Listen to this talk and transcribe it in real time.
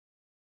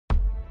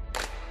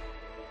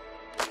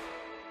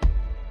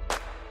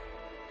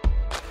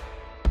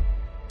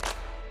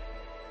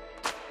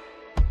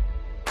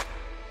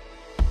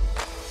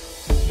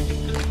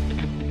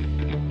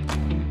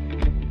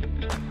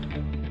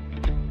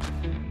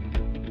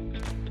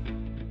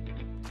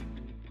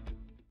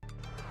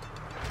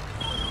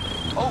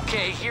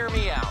Okay, hear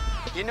me out.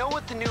 You know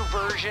what the new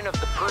version of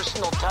the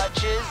personal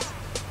touch is?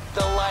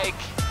 The, like,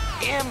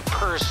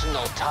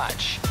 impersonal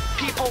touch.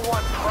 People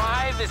want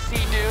privacy,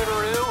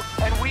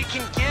 doodaroo, and we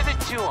can give it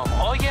to them.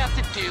 All you have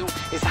to do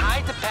is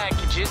hide the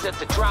packages at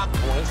the drop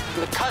points,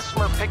 and the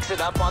customer picks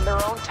it up on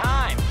their own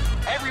time.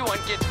 Everyone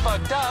gets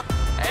fucked up,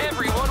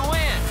 everyone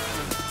wins.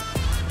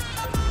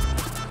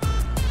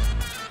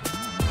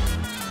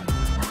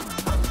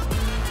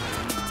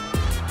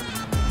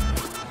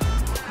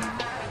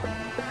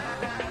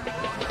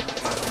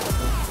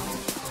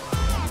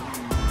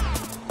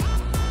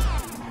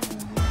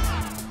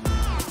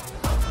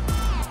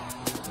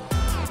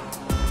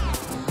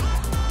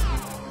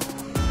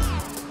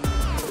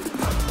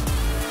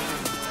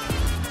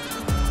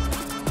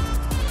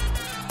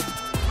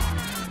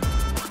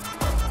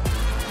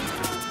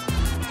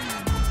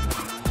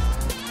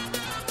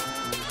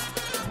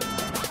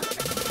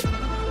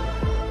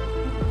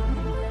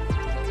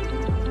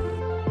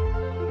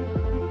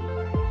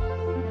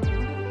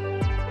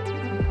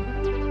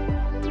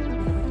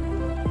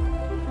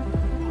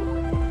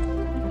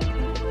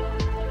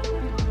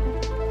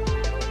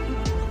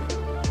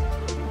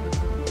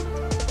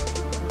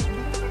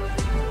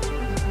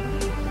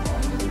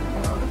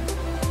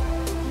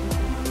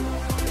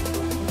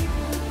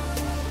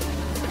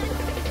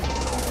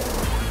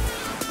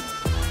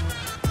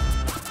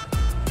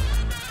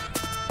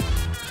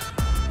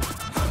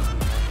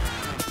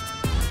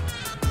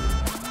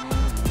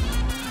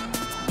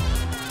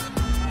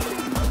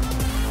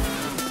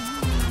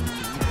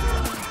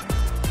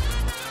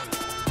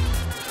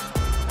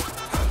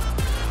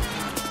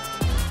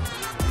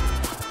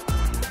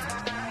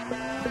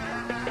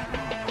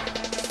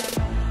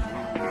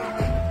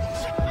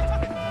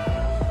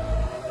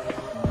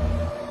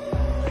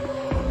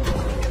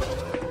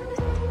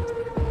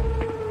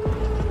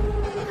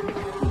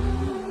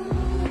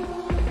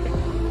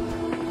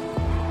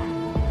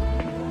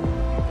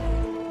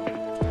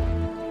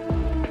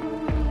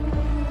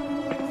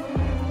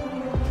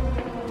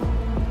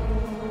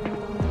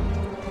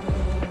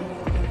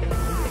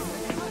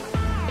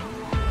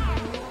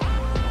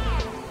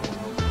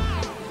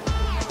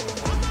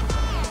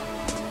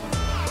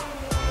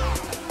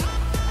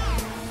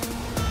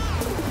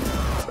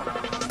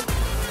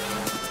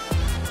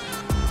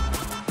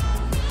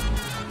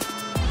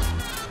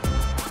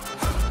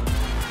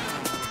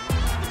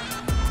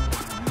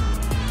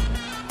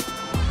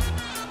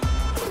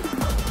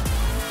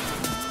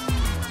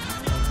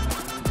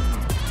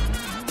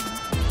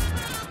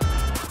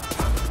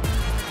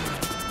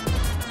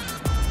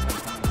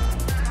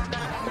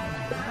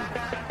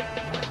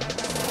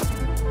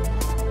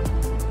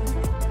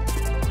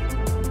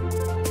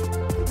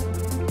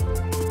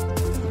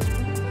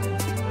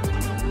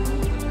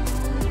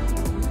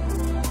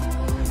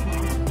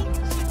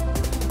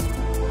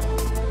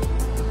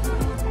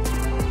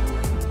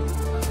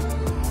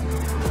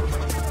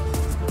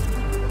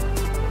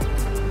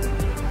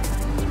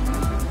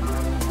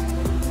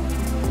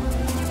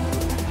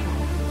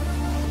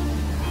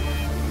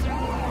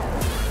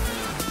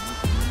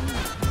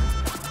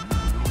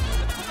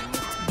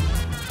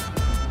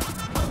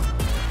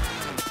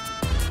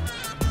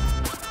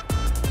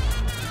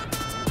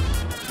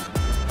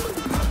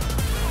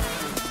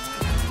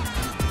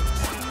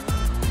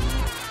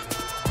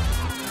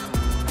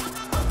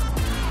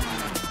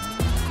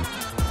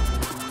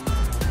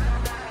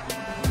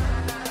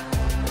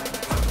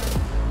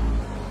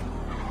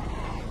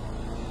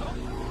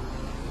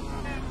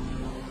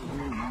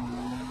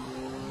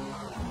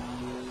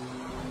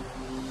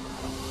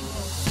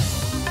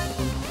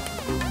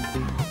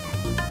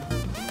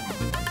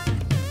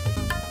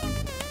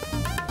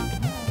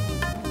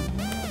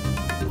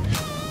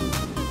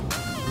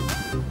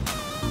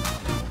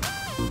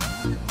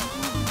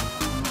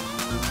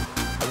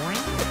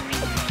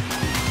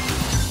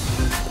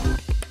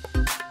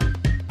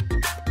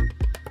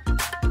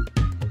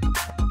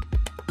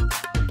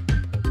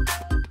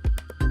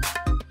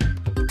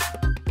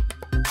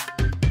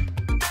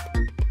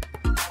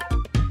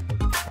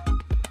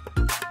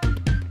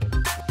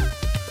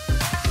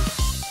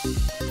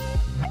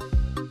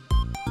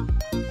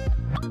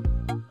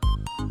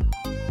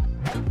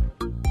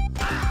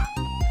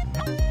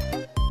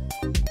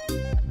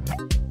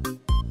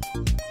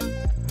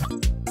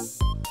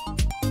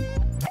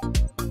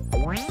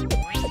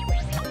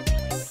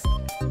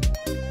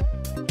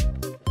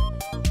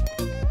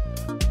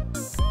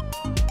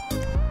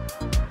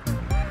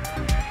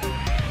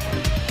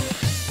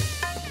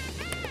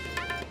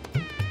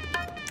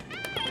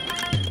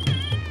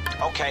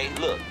 Okay,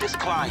 look, this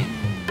client,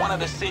 one of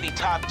the city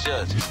top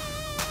judges,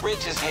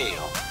 rich as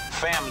hell,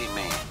 family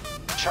man,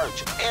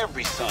 church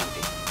every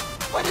Sunday.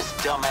 But this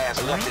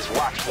dumbass left his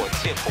watch for a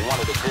tip for one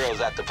of the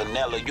girls at the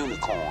Vanilla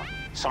Unicorn.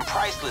 Some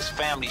priceless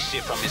family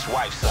shit from his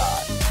wife's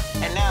side.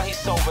 And now he's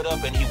sobered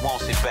up and he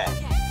wants it back.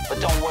 But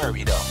don't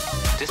worry though,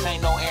 this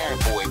ain't no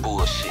errand boy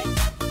bullshit.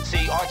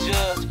 See, our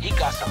judge, he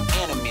got some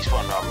enemies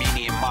from the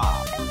Armenian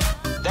mob.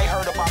 They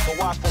heard about the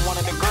watch for one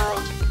of the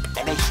girls,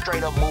 and they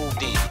straight up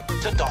moved in,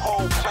 took the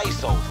whole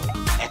place over.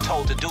 and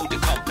told the dude to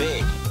come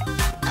beg.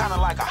 Kinda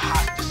like a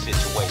hostage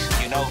situation,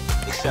 you know?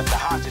 Except the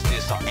hostage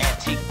did some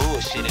antique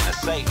bullshit in a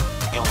safe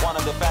in one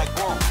of the back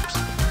rooms.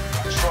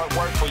 Short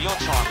work for your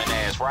charming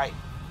ass, right?